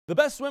The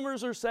best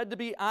swimmers are said to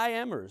be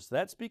IMers.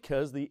 That's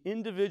because the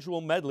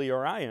individual medley,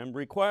 or IM,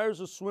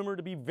 requires a swimmer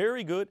to be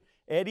very good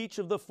at each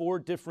of the 4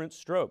 different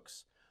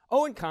strokes.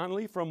 Owen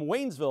Conley from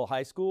Waynesville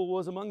High School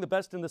was among the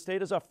best in the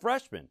state as a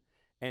freshman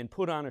and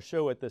put on a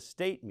show at the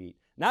state meet,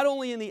 not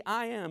only in the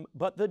IM,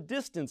 but the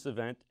distance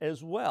event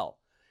as well.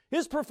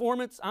 His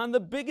performance on the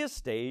biggest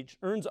stage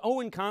earns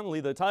Owen Conley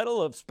the title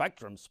of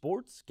Spectrum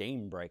Sports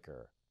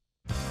Gamebreaker.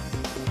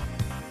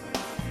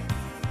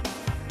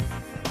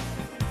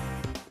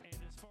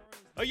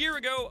 A year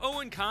ago,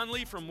 Owen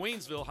Conley from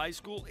Waynesville High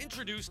School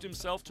introduced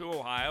himself to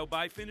Ohio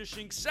by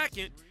finishing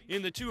second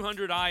in the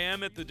 200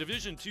 IM at the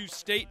Division II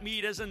state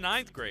meet as a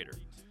 9th grader.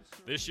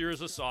 This year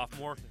as a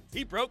sophomore,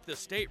 he broke the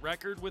state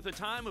record with a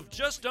time of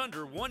just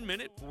under 1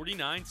 minute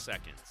 49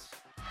 seconds.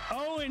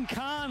 Owen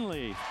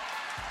Conley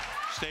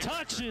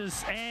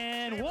touches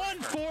and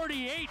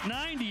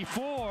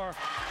 1:48.94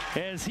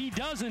 as he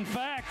does in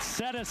fact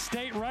set a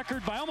state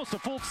record by almost a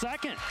full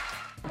second.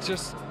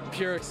 Just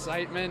pure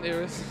excitement.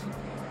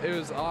 It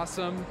was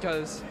awesome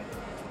because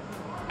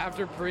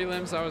after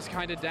prelims I was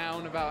kind of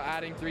down about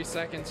adding 3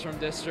 seconds from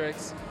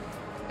districts,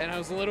 and I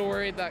was a little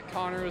worried that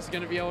Connor was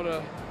going to be able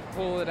to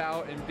pull it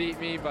out and beat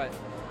me, but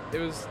it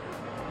was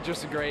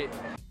just great.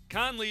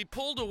 Conley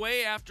pulled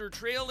away after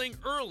trailing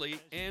early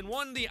and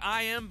won the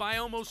IM by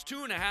almost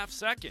 2.5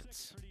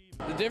 seconds.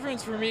 The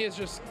difference for me is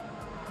just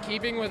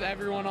keeping with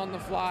everyone on the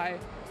fly,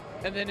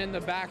 and then in the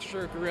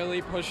backstroke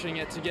really pushing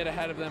it to get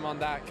ahead of them on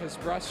that, because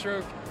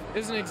breaststroke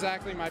isn't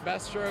exactly my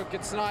best stroke.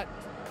 It's not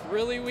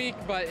really weak,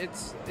 but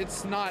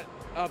it's not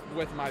up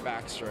with my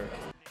backstroke.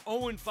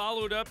 Owen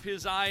followed up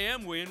his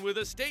IM win with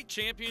a state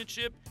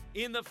championship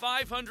in the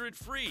 500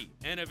 free,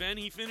 an event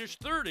he finished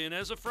 3rd in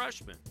as a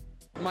freshman.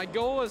 My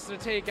goal was to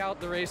take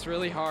out the race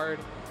really hard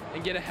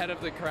and get ahead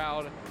of the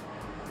crowd,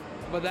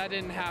 but that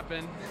didn't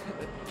happen.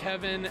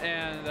 Kevin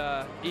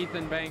and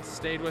Ethan Banks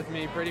stayed with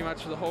me pretty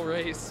much the whole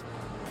race,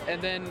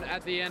 and then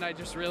at the end I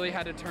just really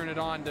had to turn it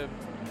on to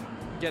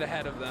get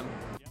ahead of them.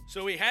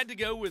 So he had to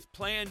go with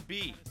plan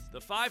B. The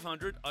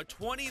 500, a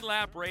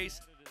 20-lap race,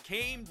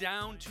 came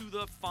down to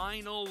the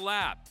final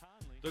lap.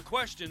 The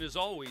question is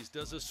always,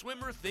 does a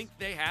swimmer think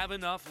they have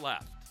enough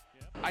left?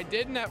 I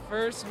didn't at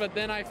first, but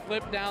then I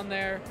flipped down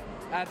there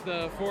at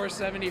the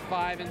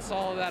 475 and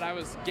saw that I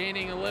was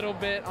gaining a little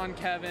bit on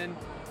Kevin,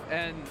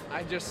 and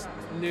I just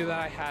knew that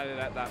I had it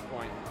at that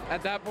point.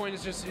 At that point,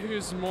 it's just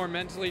who's more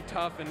mentally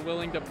tough and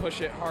willing to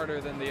push it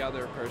harder than the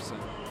other person.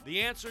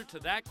 The answer to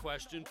that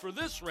question for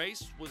this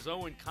race was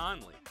Owen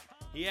Conley.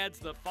 He adds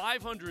the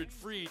 500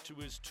 free to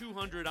his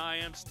 200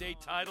 IM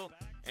state title,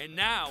 and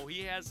now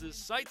he has his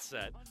sights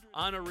set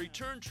on a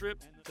return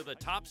trip to the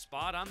top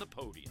spot on the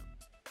podium.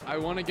 I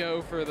want to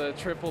go for the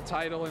triple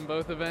title in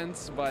both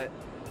events, but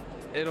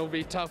it'll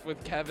be tough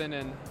with Kevin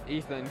and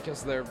Ethan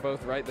because they're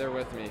both right there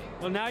with me.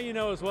 Well, now you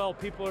know as well,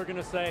 people are going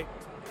to say,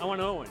 I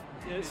want Owen.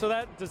 So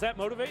does that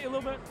motivate you a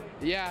little bit?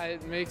 Yeah,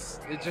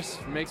 it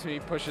just makes me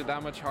push it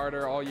that much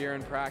harder all year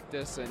in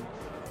practice and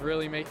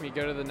really make me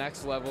go to the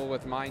next level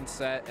with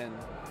mindset and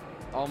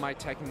all my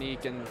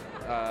technique and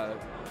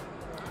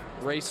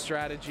race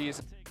strategies.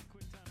 Take a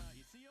quick time out.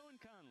 You see Owen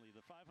Conley,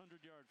 the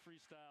 500-yard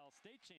freestyle state champion.